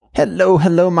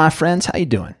Hello, my friends. How you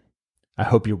doing? I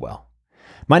hope you're well.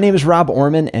 My name is Rob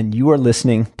Orman, and you are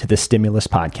listening to the Stimulus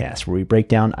Podcast, where we break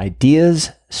down ideas,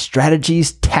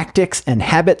 strategies, tactics, and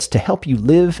habits to help you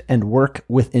live and work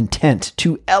with intent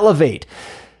to elevate.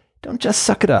 Don't just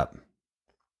suck it up.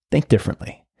 Think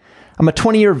differently. I'm a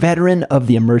 20-year veteran of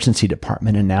the emergency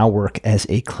department and now work as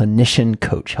a clinician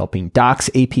coach, helping docs,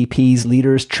 APPs,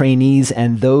 leaders, trainees,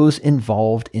 and those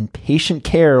involved in patient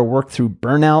care work through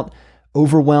burnout,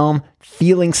 overwhelm,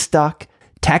 feeling stuck,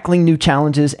 tackling new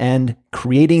challenges, and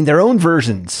creating their own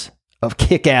versions of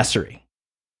kick-assery.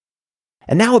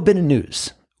 And now a bit of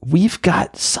news. We've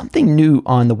got something new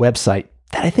on the website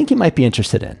that I think you might be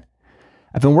interested in.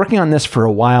 I've been working on this for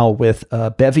a while with a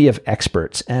bevy of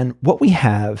experts, and what we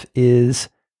have is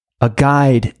a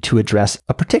guide to address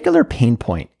a particular pain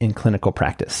point in clinical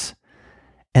practice.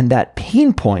 And that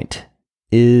pain point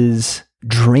is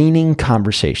draining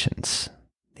conversations.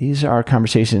 These are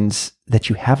conversations that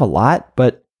you have a lot,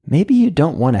 but maybe you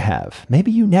don't want to have.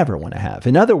 Maybe you never want to have.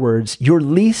 In other words, your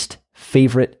least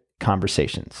favorite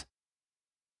conversations.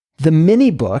 The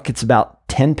mini book, it's about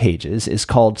 10 pages, is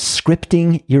called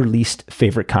Scripting Your Least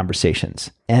Favorite Conversations.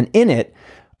 And in it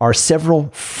are several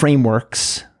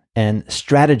frameworks and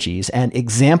strategies and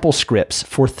example scripts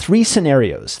for 3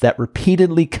 scenarios that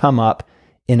repeatedly come up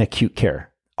in acute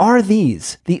care. Are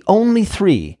these the only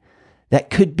 3 that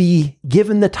could be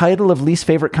given the title of least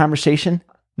favorite conversation?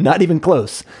 Not even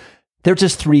close. They're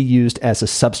just 3 used as a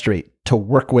substrate to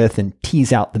work with and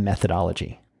tease out the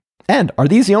methodology. And are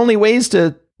these the only ways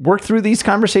to work through these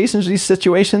conversations, these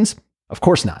situations? Of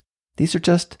course not. These are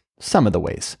just some of the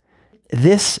ways.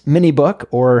 This mini book,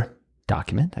 or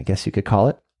document, I guess you could call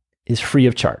it, is free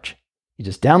of charge. You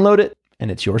just download it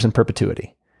and it's yours in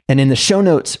perpetuity. And in the show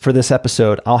notes for this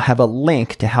episode, I'll have a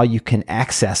link to how you can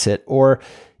access it, or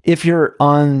if you're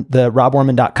on the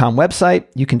roborman.com website,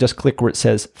 you can just click where it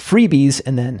says freebies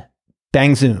and then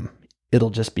bang zoom.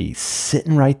 It'll just be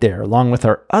sitting right there along with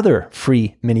our other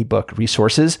free mini book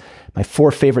resources, my 4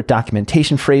 favorite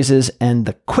documentation phrases, and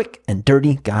the quick and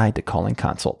dirty guide to calling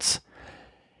consults.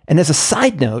 And as a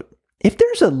side note, if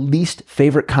there's a least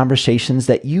favorite conversations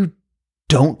that you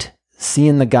don't see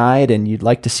in the guide and you'd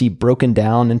like to see broken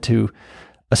down into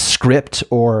a script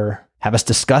or have us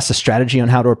discuss a strategy on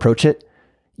how to approach it,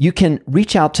 you can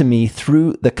reach out to me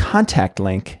through the contact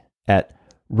link at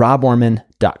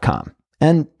roborman.com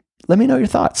and let me know your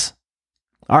thoughts.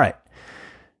 All right.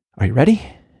 Are you ready?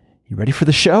 You ready for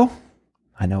the show?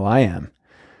 I know I am.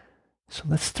 So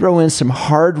let's throw in some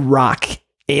hard rock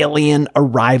alien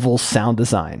arrival sound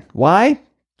design. Why?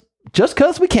 Just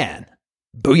 'cause we can.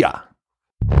 Booyah.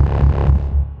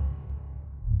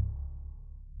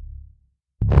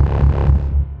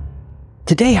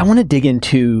 Today, I want to dig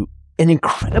into an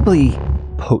incredibly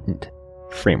potent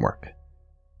framework.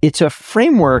 It's a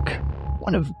framework,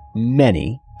 one of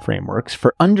many frameworks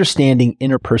for understanding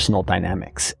interpersonal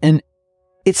dynamics. And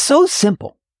it's so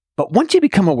simple, but once you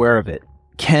become aware of it,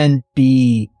 can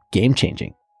be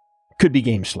game-changing. Could be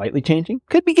game slightly changing,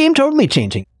 could be game totally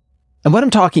changing. And what I'm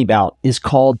talking about is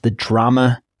called the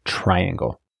drama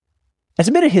triangle. As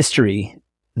a bit of history,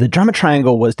 the drama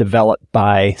triangle was developed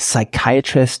by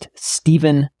psychiatrist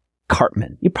Stephen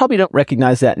Karpman. You probably don't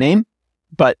recognize that name,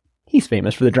 but he's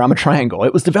famous for the drama triangle.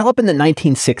 It was developed in the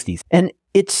 1960s, and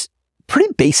it's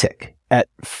pretty basic at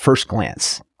first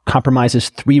glance. Compromises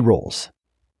 3 roles: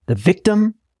 the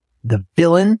victim, the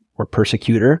villain or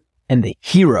persecutor, and the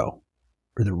hero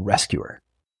or the rescuer.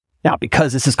 Now,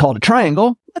 because this is called a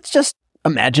triangle, let's just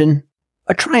imagine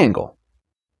a triangle.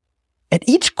 At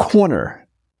each corner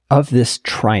of this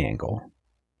triangle,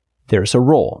 there's a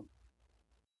role.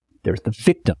 There's the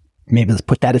victim. Maybe let's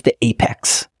put that at the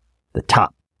apex, the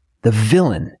top, the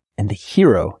villain, and the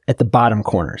hero at the bottom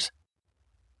corners.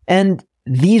 And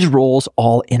these roles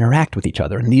all interact with each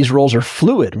other, and these roles are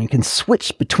fluid, and you can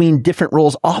switch between different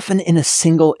roles, often in a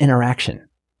single interaction.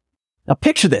 Now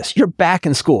picture this, you're back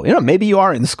in school. Maybe you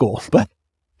are in school, but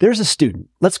there's a student.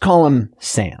 Let's call him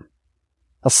Sam.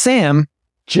 Now Sam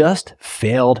just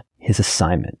failed his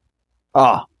assignment.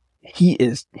 He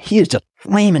is just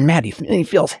flaming mad. He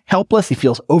feels helpless. He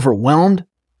feels overwhelmed.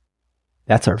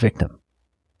 That's our victim.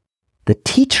 The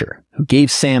teacher who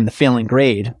gave Sam the failing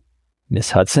grade,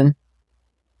 Miss Hudson,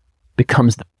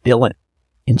 becomes the villain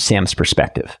in Sam's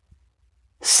perspective.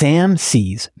 Sam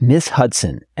sees Miss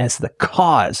Hudson as the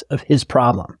cause of his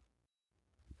problem.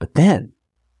 But then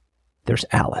there's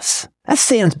Alice. That's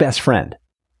Sam's best friend.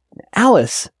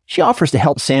 Alice, she offers to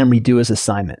help Sam redo his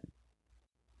assignment.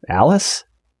 Alice,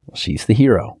 well, she's the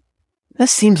hero.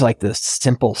 This seems like this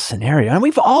simple scenario. And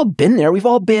we've all been there. We've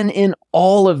all been in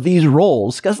all of these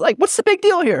roles. Because what's the big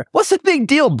deal here? What's the big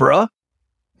deal, bruh?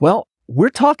 Well, we're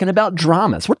talking about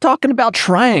dramas. We're talking about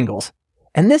triangles.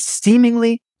 And this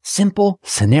seemingly simple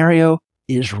scenario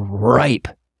is ripe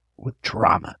with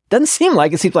drama. Doesn't seem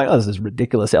like, it seems like, this is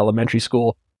ridiculous elementary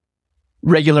school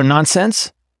regular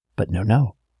nonsense. But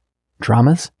no.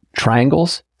 Dramas,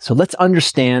 triangles. So let's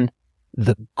understand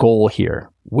the goal here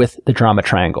with the drama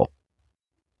triangle.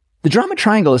 The drama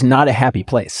triangle is not a happy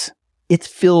place. It's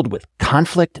filled with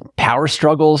conflict and power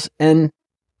struggles, and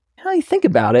how you think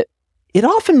about it, it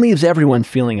often leaves everyone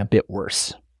feeling a bit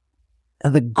worse. Now,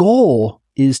 the goal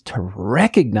is to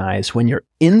recognize when you're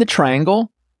in the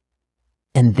triangle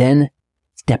and then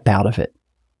step out of it.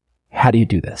 How do you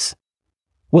do this?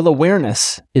 Well,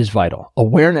 awareness is vital.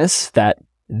 Awareness that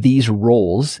these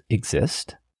roles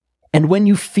exist. And when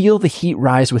you feel the heat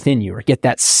rise within you or get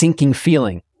that sinking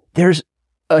feeling, there's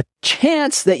a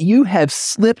chance that you have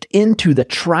slipped into the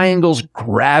triangle's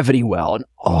gravity well.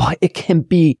 And it can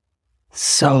be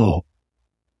so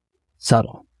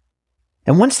subtle.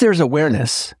 And once there's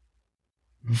awareness,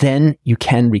 then you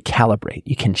can recalibrate.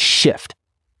 You can shift.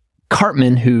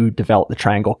 Cartman, who developed the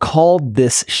triangle, called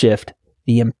this shift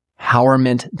the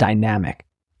empowerment dynamic.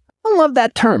 I love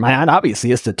that term.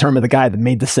 Obviously, it's the term of the guy that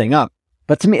made this thing up.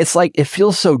 But to me, it's like, it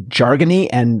feels so jargony.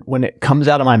 And when it comes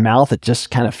out of my mouth, it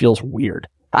just kind of feels weird.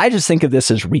 I just think of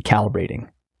this as recalibrating.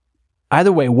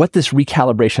 Either way, what this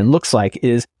recalibration looks like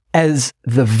is as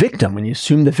the victim, when you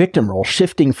assume the victim role,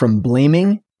 shifting from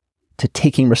blaming to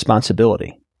taking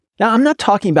responsibility. Now, I'm not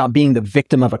talking about being the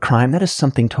victim of a crime. That is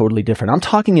something totally different. I'm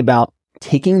talking about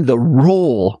taking the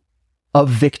role of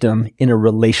victim in a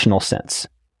relational sense,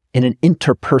 in an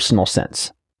interpersonal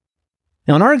sense.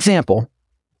 Now, in our example,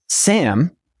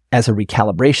 Sam, as a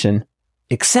recalibration,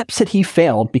 accepts that he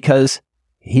failed because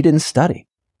he didn't study,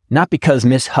 not because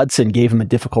Miss Hudson gave him a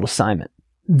difficult assignment.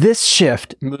 This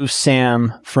shift moves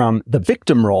Sam from the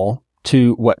victim role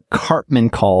to what Cartman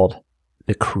called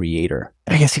the creator.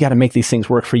 I guess you got to make these things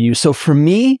work for you. So for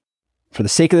me, for the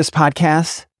sake of this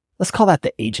podcast, let's call that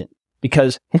the agent,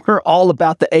 because we're all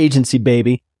about the agency,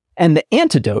 baby. And the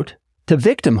antidote to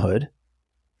victimhood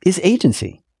is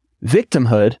agency.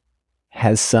 Victimhood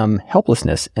has some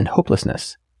helplessness and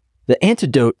hopelessness. The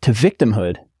antidote to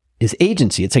victimhood is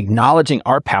agency. It's acknowledging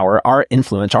our power, our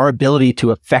influence, our ability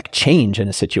to affect change in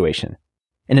a situation.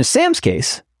 And in Sam's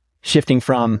case, shifting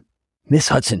from Miss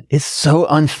Hudson is so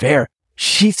unfair.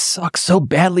 She sucks so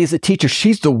badly as a teacher.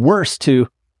 She's the worst, to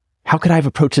how could I have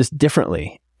approached this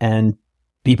differently and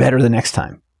be better the next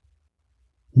time?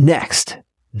 Next,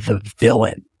 the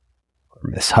villain,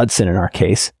 or Miss Hudson in our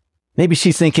case. Maybe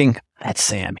she's thinking, that's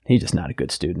Sam. He's just not a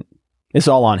good student. It's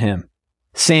all on him.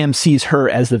 Sam sees her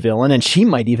as the villain, and she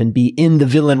might even be in the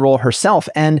villain role herself.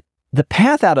 And the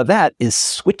path out of that is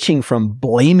switching from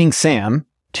blaming Sam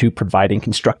to providing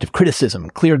constructive criticism,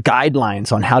 clear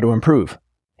guidelines on how to improve.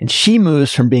 And she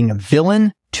moves from being a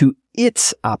villain to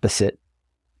its opposite,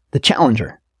 the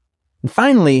challenger. And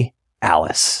finally,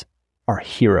 Alice, our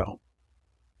hero.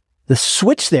 The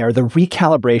switch there, the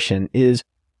recalibration, is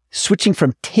switching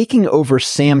from taking over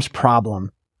Sam's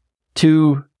problem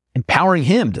to empowering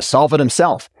him to solve it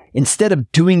himself. Instead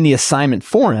of doing the assignment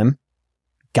for him,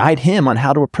 guide him on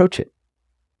how to approach it.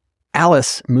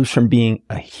 Alice moves from being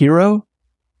a hero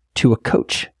to a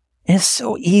coach. And it's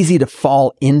so easy to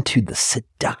fall into the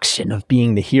seduction of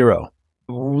being the hero.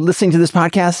 Listening to this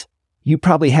podcast, you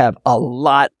probably have a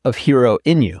lot of hero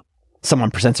in you.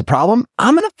 Someone presents a problem,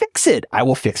 I'm going to fix it. I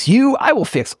will fix you. I will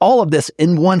fix all of this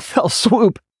in one fell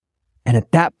swoop. And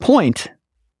at that point,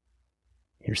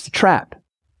 here's the trap.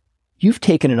 You've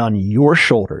taken it on your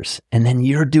shoulders, and then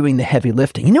you're doing the heavy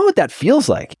lifting. You know what that feels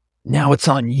like? Now it's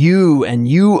on you, and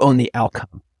you own the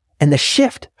outcome. And the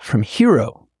shift from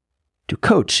hero to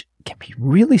coach can be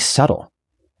really subtle.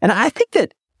 And I think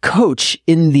that coach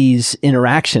in these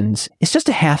interactions is just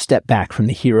a half step back from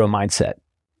the hero mindset.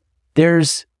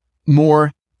 There's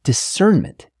more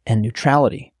discernment and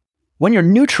neutrality. When you're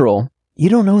neutral, you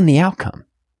don't own the outcome.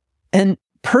 And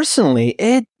personally,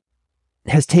 it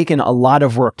has taken a lot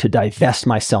of work to divest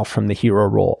myself from the hero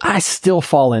role. I still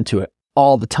fall into it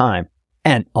all the time.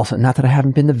 And also, not that I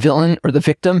haven't been the villain or the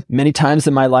victim many times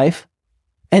in my life.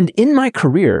 And in my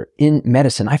career in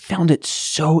medicine, I found it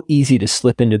so easy to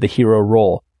slip into the hero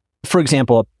role. For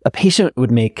example, a patient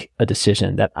would make a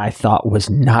decision that I thought was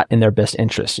not in their best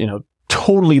interest,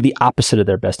 totally the opposite of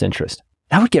their best interest.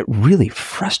 I would get really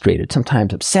frustrated,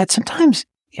 sometimes upset, sometimes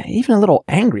even a little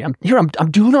angry.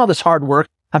 I'm doing all this hard work.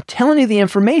 I'm telling you the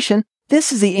information.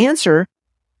 This is the answer.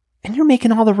 And you're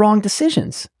making all the wrong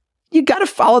decisions. You got to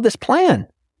follow this plan.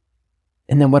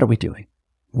 And then what are we doing?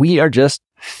 We are just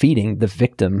feeding the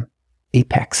victim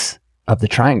apex of the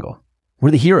triangle.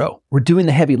 We're the hero. We're doing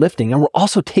the heavy lifting, and we're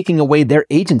also taking away their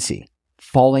agency,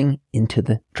 falling into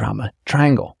the drama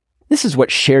triangle. This is what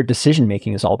shared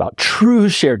decision-making is all about, true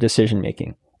shared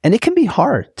decision-making. And it can be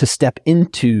hard to step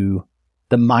into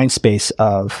the mind space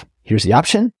of, here's the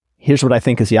option, here's what I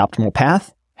think is the optimal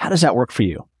path. How does that work for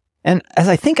you? And as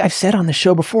I think I've said on the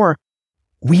show before,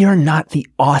 we are not the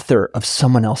author of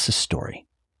someone else's story.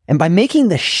 And by making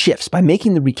the shifts, by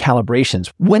making the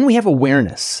recalibrations, when we have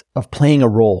awareness of playing a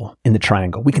role in the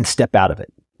triangle, we can step out of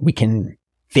it. We can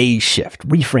phase shift,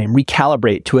 reframe,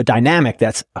 recalibrate to a dynamic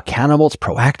that's accountable, it's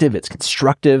proactive, it's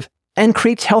constructive, and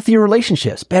creates healthier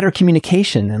relationships, better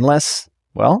communication, and less,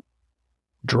 well,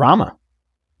 drama.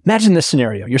 Imagine this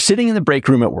scenario. You're sitting in the break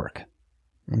room at work.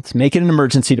 Let's make it an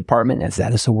emergency department, as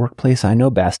that is the workplace I know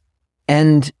best.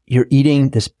 And you're eating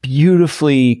this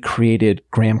beautifully created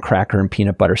graham cracker and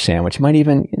peanut butter sandwich. You might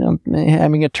even,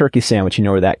 having a turkey sandwich, you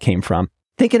know where that came from.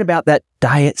 Thinking about that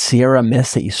Diet Sierra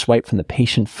Mist that you swipe from the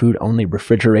patient food only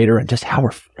refrigerator and just how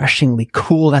refreshingly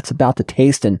cool that's about to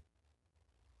taste. And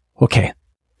okay,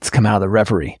 let's come out of the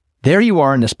reverie. There you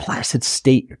are in this placid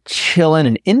state. You're chilling,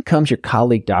 and in comes your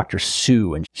colleague, Dr.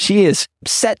 Sue. And she is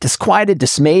upset, disquieted,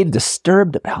 dismayed,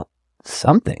 disturbed about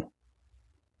something.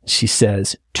 She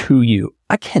says to you,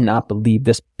 I cannot believe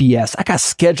this BS. I got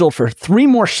scheduled for 3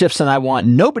 more shifts than I want.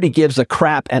 Nobody gives a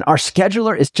crap, and our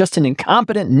scheduler is just an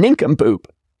incompetent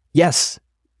nincompoop. Yes,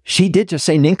 she did just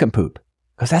say nincompoop,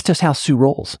 because that's just how Sue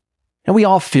rolls. And we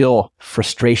all feel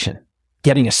frustration,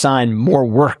 getting assigned more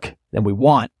work than we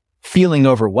want, feeling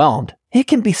overwhelmed. It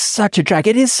can be such a drag.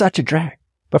 It is such a drag.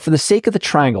 But for the sake of the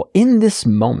triangle, in this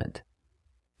moment,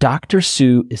 Dr.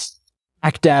 Sue is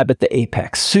smack dab at the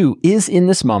apex. Sue is, in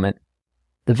this moment,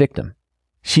 the victim.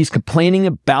 She's complaining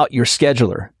about your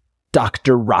scheduler,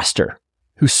 Dr. Roster,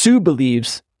 who Sue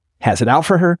believes has it out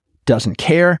for her, doesn't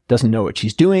care, doesn't know what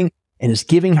she's doing, and is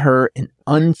giving her an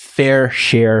unfair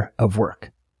share of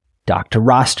work. Dr.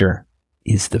 Roster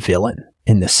is the villain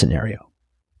in this scenario.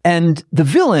 And the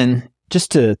villain,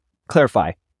 just to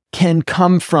clarify, can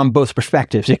come from both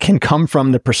perspectives. It can come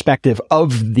from the perspective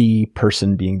of the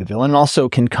person being the villain, and also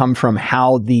can come from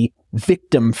how the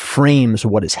victim frames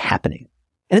what is happening.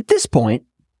 And at this point,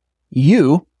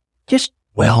 you, just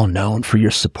well known for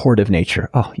your supportive nature.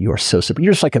 Oh, you are so supportive.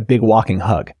 You're just like a big walking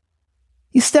hug.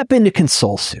 You step in to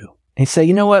console Sue and you say,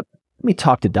 you know what? Let me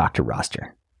talk to Dr.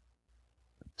 Roster.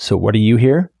 So what are you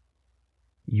here?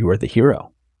 You are the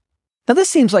hero. Now, this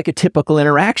seems like a typical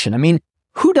interaction. I mean,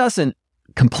 who doesn't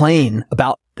complain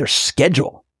about their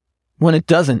schedule when it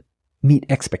doesn't meet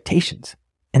expectations?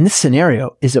 And this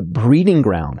scenario is a breeding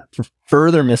ground for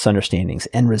further misunderstandings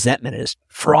and resentment. It is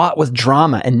fraught with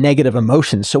drama and negative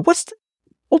emotions. So what's the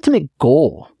ultimate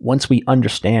goal once we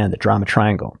understand the drama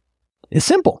triangle? It's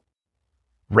simple.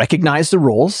 Recognize the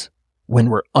roles when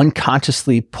we're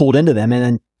unconsciously pulled into them, and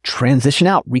then transition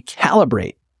out,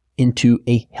 recalibrate into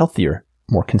a healthier,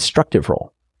 more constructive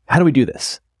role. How do we do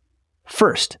this?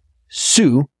 First,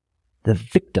 Sue, the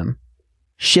victim,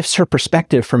 shifts her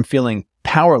perspective from feeling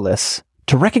powerless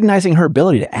to recognizing her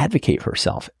ability to advocate for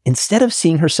herself. Instead of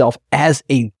seeing herself as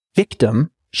a victim,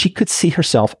 she could see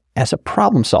herself as a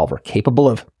problem solver, capable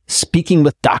of speaking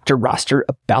with Dr. Roster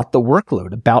about the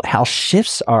workload, about how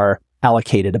shifts are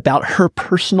allocated, about her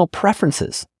personal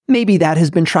preferences. Maybe that has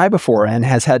been tried before and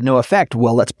has had no effect.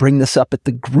 Well, let's bring this up at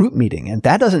the group meeting, and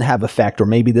that doesn't have effect. Or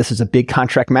maybe this is a big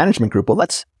contract management group. Well,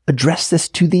 let's address this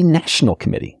to the national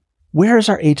committee. Where is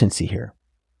our agency here?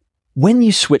 When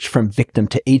you switch from victim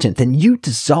to agent, then you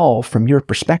dissolve, from your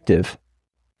perspective,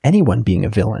 anyone being a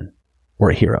villain or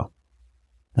a hero.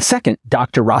 The second,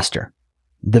 Dr. Roster,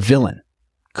 the villain,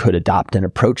 could adopt an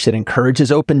approach that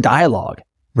encourages open dialogue.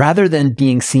 Rather than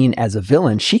being seen as a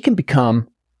villain, she can become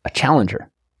a challenger,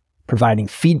 providing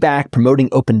feedback, promoting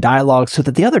open dialogue so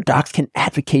that the other docs can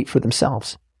advocate for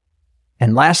themselves.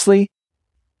 And lastly,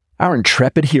 our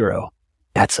intrepid hero,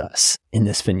 that's us in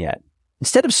this vignette.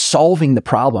 Instead of solving the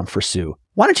problem for Sue,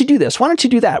 why don't you do this? Why don't you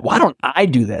do that? Why don't I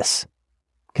do this?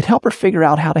 Could help her figure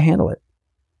out how to handle it.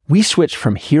 We switch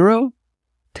from hero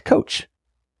to coach.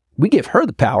 We give her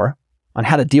the power on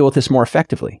how to deal with this more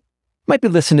effectively. Might be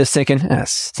listening to this thinking,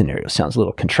 this scenario sounds a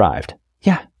little contrived.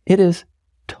 Yeah, it is.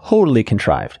 Totally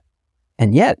contrived.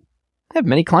 And yet, I have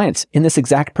many clients in this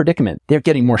exact predicament. They're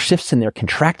getting more shifts than they're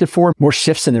contracted for, more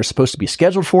shifts than they're supposed to be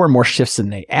scheduled for, more shifts than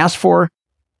they asked for,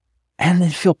 and they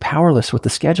feel powerless with the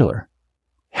scheduler.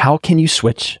 How can you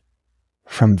switch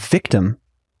from victim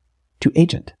to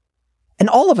agent? And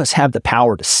all of us have the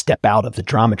power to step out of the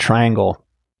drama triangle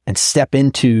and step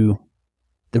into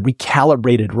the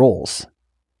recalibrated roles.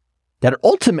 that are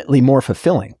ultimately more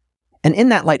fulfilling. And in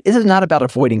that light, this is not about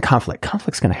avoiding conflict.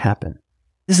 Conflict's going to happen.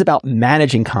 This is about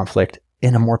managing conflict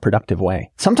in a more productive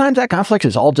way. Sometimes that conflict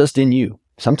is all just in you.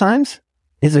 Sometimes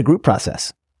it's a group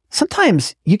process.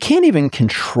 Sometimes you can't even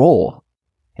control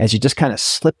as you just kind of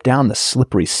slip down the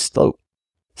slippery slope.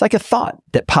 It's like a thought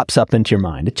that pops up into your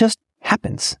mind. It just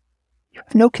happens. You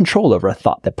have no control over a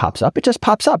thought that pops up. It just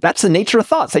pops up. That's the nature of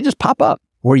thoughts. They just pop up.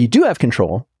 Where you do have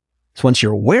control is once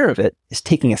you're aware of it, is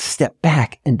taking a step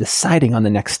back and deciding on the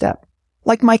next step.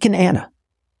 Like Mike and Anna.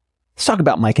 Let's talk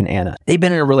about Mike and Anna. They've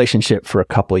been in a relationship for a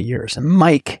couple of years. And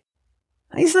Mike,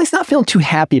 he's not feeling too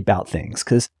happy about things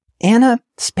because Anna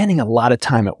spending a lot of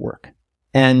time at work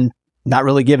and not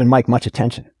really giving Mike much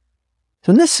attention.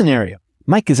 So in this scenario,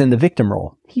 Mike is in the victim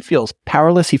role. He feels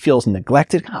powerless. He feels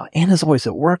neglected. Oh, Anna's always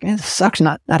at work. And it sucks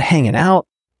not hanging out,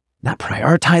 not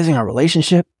prioritizing our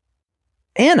relationship.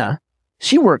 Anna,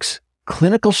 she works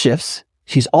clinical shifts.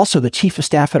 She's also the chief of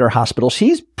staff at our hospital.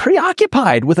 She's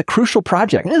preoccupied with a crucial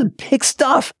project. This is big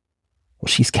stuff. Well,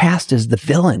 she's cast as the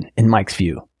villain in Mike's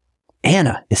view.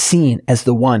 Anna is seen as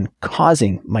the one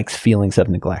causing Mike's feelings of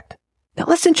neglect. Now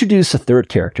let's introduce a third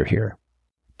character here,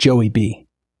 Joey B.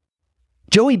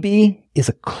 Joey B is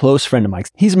a close friend of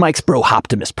Mike's. He's Mike's bro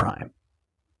Optimus Prime.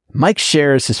 Mike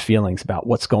shares his feelings about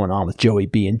what's going on with Joey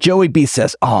B. And Joey B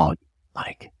says, oh,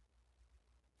 Mike,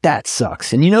 that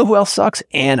sucks. And you know who else sucks?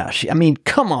 Anna.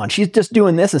 Come on. She's just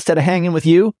doing this instead of hanging with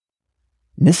you.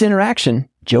 In this interaction,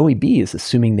 Joey B is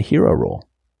assuming the hero role.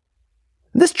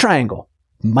 In this triangle,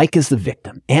 Mike is the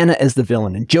victim, Anna is the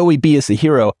villain, and Joey B is the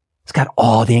hero. It's got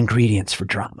all the ingredients for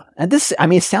drama. And this,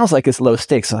 it sounds like it's low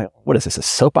stakes. Like, what is this, a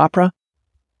soap opera?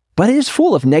 But it is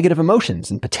full of negative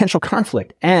emotions and potential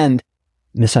conflict and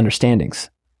misunderstandings.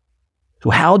 So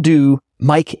how do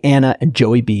Mike, Anna, and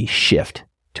Joey B shift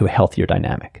to a healthier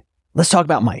dynamic? Let's talk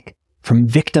about Mike, from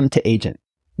victim to agent.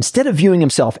 Instead of viewing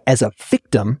himself as a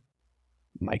victim,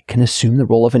 Mike can assume the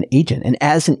role of an agent. And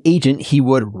as an agent, he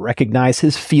would recognize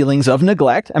his feelings of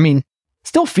neglect.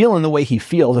 Still feeling the way he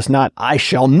feels. It's not, I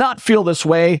shall not feel this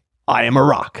way. I am a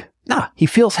rock. Nah, he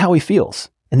feels how he feels.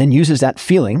 And then uses that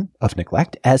feeling of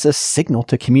neglect as a signal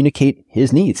to communicate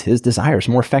his needs, his desires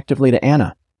more effectively to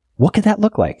Anna. What could that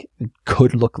look like? It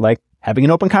could look like having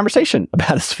an open conversation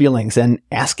about his feelings and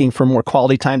asking for more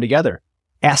quality time together.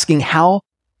 Asking how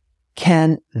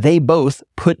can they both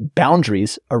put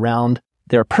boundaries around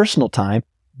their personal time,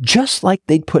 just like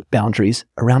they'd put boundaries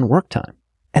around work time.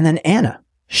 And then Anna,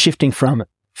 shifting from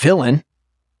villain,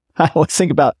 I always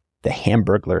think about the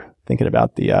Hamburglar, thinking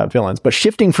about the villains, but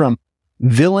shifting from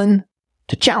villain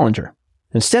to challenger.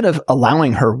 Instead of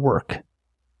allowing her work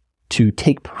to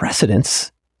take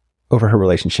precedence over her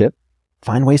relationship,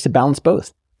 find ways to balance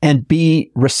both and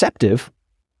be receptive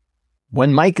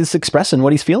when Mike is expressing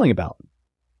what he's feeling about.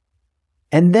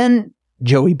 And then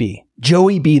Joey B.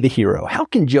 Joey B the hero. How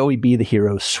can Joey B the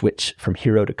hero switch from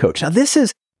hero to coach? Now this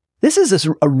is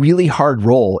a really hard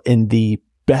role in the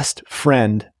best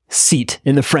friend seat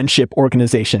in the friendship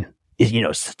organization.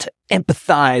 To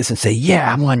empathize and say,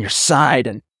 yeah, I'm on your side.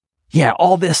 And yeah,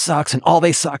 all this sucks and all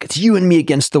they suck. It's you and me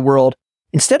against the world.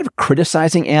 Instead of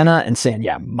criticizing Anna and saying,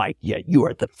 yeah, Mike, yeah, you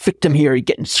are the victim here. You're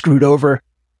getting screwed over.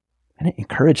 And it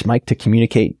encouraged Mike to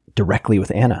communicate directly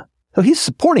with Anna. So he's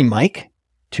supporting Mike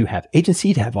to have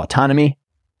agency, to have autonomy,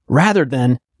 rather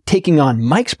than taking on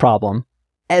Mike's problem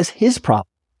as his problem.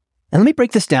 And let me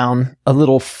break this down a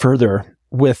little further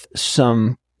with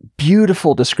some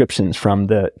beautiful descriptions from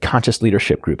the Conscious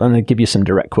Leadership Group. I'm going to give you some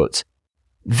direct quotes.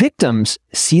 Victims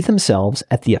see themselves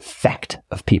at the effect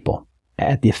of people,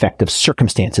 at the effect of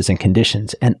circumstances and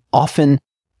conditions, and often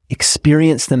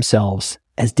experience themselves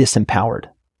as disempowered.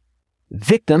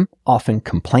 Victim often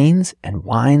complains and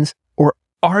whines or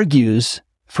argues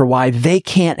for why they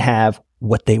can't have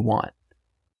what they want.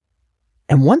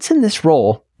 And once in this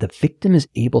role, the victim is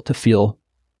able to feel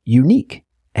unique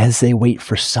as they wait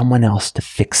for someone else to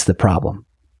fix the problem.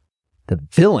 The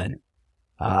villain,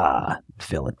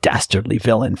 dastardly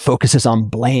villain, focuses on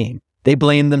blame. They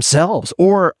blame themselves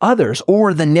or others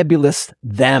or the nebulous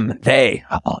them, they.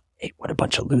 Oh, hey, what a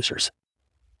bunch of losers.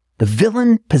 The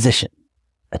villain position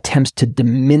attempts to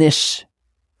diminish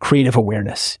creative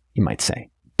awareness, you might say,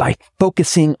 by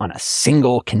focusing on a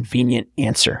single convenient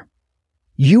answer.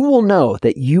 You will know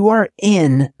that you are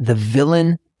in the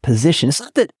villain position. It's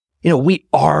not that, we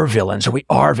are villains or we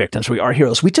are victims, or we are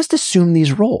heroes. We just assume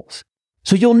these roles.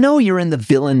 So you'll know you're in the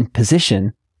villain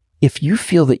position if you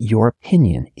feel that your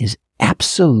opinion is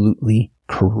absolutely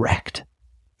correct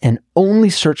and only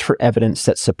search for evidence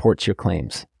that supports your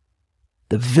claims.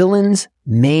 The villain's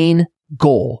main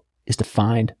goal is to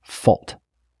find fault.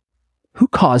 Who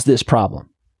caused this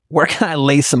problem? Where can I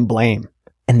lay some blame?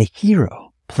 And the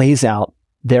hero plays out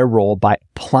their role by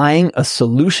applying a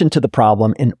solution to the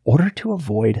problem in order to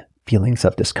avoid feelings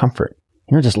of discomfort.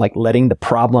 Just like letting the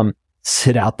problem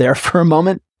sit out there for a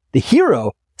moment. The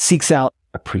hero seeks out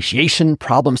appreciation,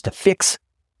 problems to fix,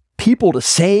 people to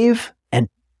save, and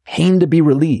pain to be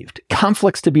relieved,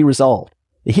 conflicts to be resolved.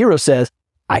 The hero says,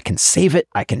 I can save it,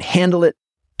 I can handle it.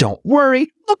 Don't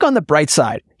worry, look on the bright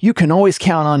side. You can always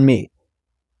count on me.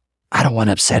 I don't want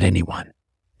to upset anyone.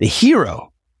 The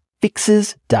hero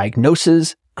fixes,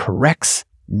 diagnoses, corrects,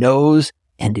 knows,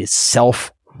 and is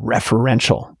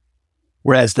self-referential.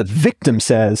 Whereas the victim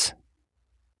says,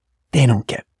 they don't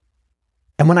get it.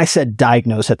 And when I said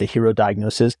diagnose at the hero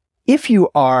diagnoses, if you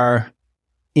are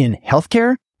in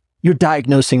healthcare, you're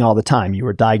diagnosing all the time. You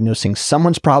are diagnosing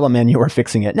someone's problem and you are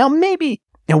fixing it. Now, maybe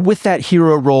with that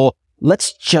hero role,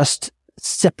 let's just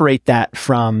separate that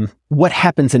from what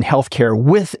happens in healthcare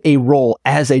with a role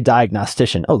as a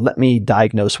diagnostician. Oh, let me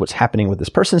diagnose what's happening with this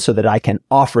person so that I can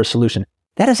offer a solution.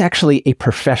 That is actually a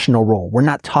professional role. We're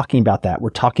not talking about that. We're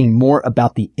talking more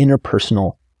about the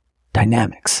interpersonal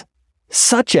dynamics,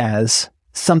 such as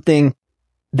something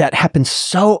that happens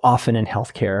so often in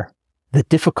healthcare, the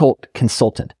difficult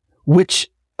consultant, which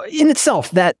in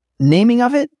itself, that naming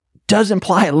of it does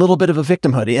imply a little bit of a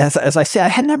victimhood. As I say, I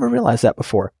had never realized that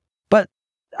before, but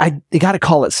I got to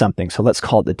call it something. So let's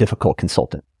call it the difficult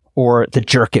consultant or the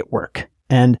jerk at work.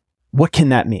 And what can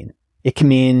that mean? It can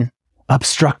mean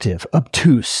obstructive,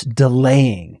 obtuse,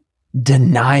 delaying,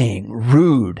 denying,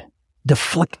 rude,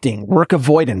 deflecting, work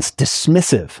avoidance,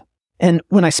 dismissive. And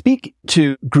when I speak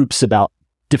to groups about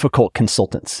difficult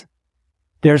consultants,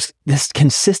 there's this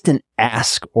consistent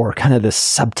ask or kind of this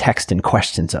subtext in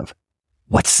questions of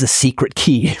what's the secret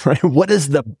key, right? What is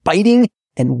the biting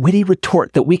and witty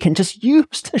retort that we can just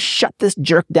use to shut this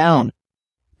jerk down?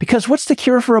 Because what's the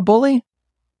cure for a bully?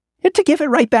 It's to give it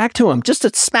right back to him, just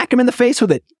to smack him in the face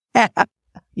with it.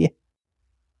 Yeah.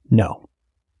 No.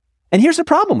 And here's the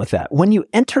problem with that. When you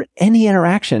enter any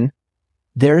interaction,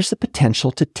 there's the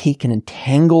potential to take an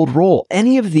entangled role.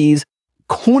 Any of these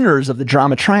corners of the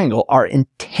drama triangle are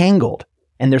entangled,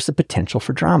 and there's the potential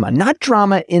for drama. Not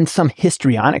drama in some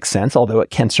histrionic sense, although it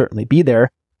can certainly be there,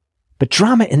 but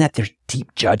drama in that there's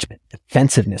deep judgment,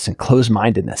 defensiveness, and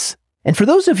closed-mindedness. And for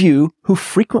those of you who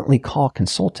frequently call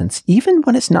consultants, even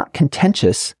when it's not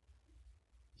contentious,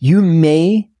 you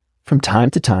may, from time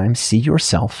to time, see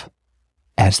yourself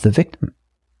as the victim,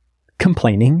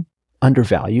 complaining,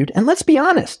 undervalued, and let's be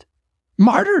honest,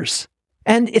 martyrs.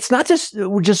 And it's not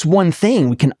just one thing.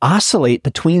 We can oscillate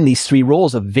between these three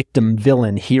roles of victim,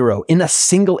 villain, hero in a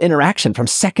single interaction from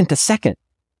second to second.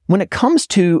 When it comes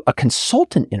to a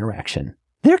consultant interaction,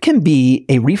 there can be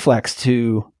a reflex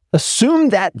to assume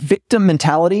that victim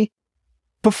mentality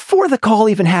before the call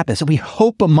even happens. And we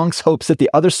hope amongst hopes that the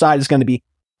other side is going to be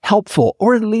helpful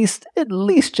or at least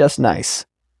just nice.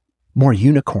 More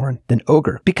unicorn than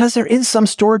ogre, because there is some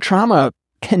stored trauma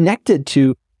connected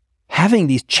to having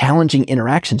these challenging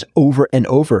interactions over and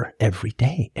over every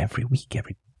day, every week,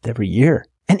 every year.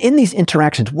 And in these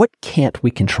interactions, what can't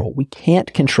we control? We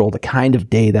can't control the kind of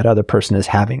day that other person is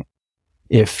having.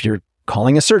 If you're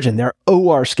calling a surgeon, their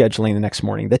OR scheduling the next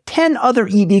morning, the 10 other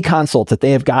ED consults that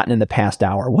they have gotten in the past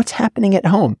hour, what's happening at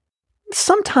home?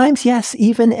 Sometimes, yes,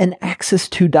 even an access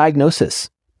to diagnosis.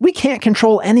 We can't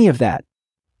control any of that.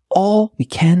 All we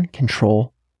can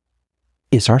control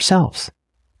is ourselves.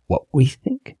 What we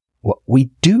think, what we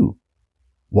do.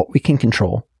 What we can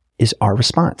control is our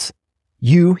response.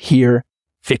 You hear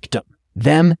victim,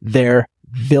 them, their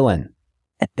villain.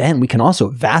 And then we can also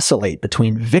vacillate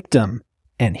between victim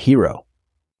and hero.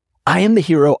 I am the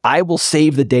hero. I will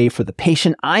save the day for the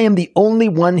patient. I am the only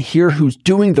one here who's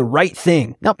doing the right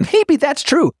thing. Now, maybe that's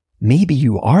true. Maybe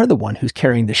you are the one who's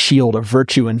carrying the shield of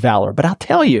virtue and valor. But I'll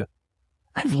tell you,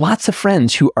 I have lots of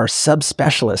friends who are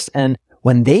subspecialists. And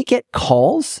when they get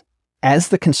calls as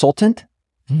the consultant,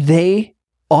 they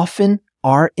often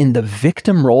are in the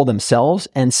victim role themselves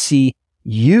and see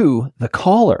you, the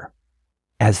caller,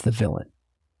 as the villain.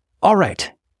 All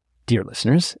right, dear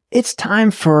listeners, it's time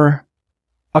for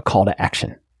a call to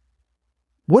action.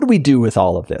 What do we do with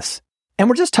all of this? And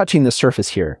we're just touching the surface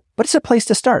here, but it's a place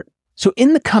to start. So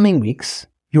in the coming weeks,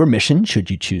 your mission, should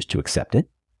you choose to accept it,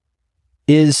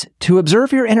 is to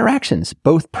observe your interactions,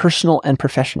 both personal and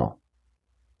professional.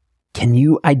 Can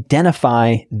you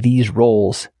identify these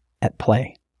roles at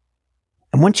play?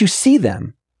 And once you see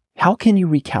them, how can you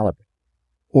recalibrate?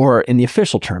 Or in the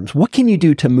official terms, what can you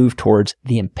do to move towards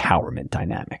the empowerment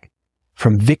dynamic?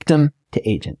 From victim to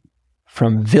agent,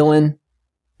 from villain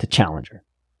to challenger,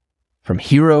 from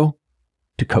hero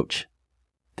to coach.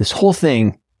 This whole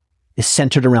thing is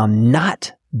centered around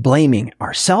not blaming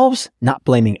ourselves, not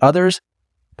blaming others,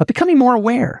 but becoming more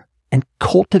aware and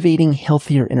cultivating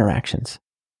healthier interactions.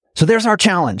 So there's our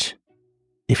challenge.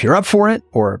 If you're up for it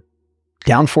or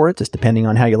down for it, just depending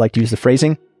on how you like to use the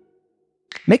phrasing,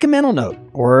 make a mental note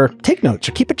or take notes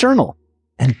or keep a journal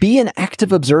and be an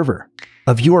active observer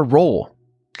of your role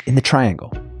in the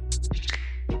triangle.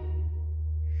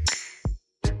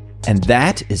 And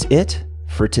that is it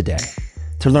for today.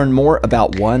 To learn more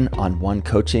about one-on-one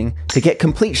coaching, to get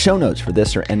complete show notes for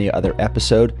this or any other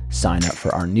episode, sign up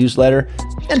for our newsletter,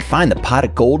 and find the pot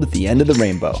of gold at the end of the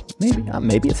rainbow.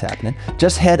 Maybe it's happening.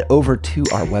 Just head over to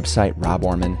our website,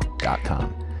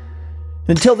 roborman.com.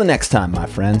 Until the next time, my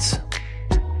friends,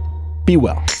 be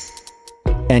well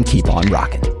and keep on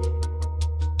rocking.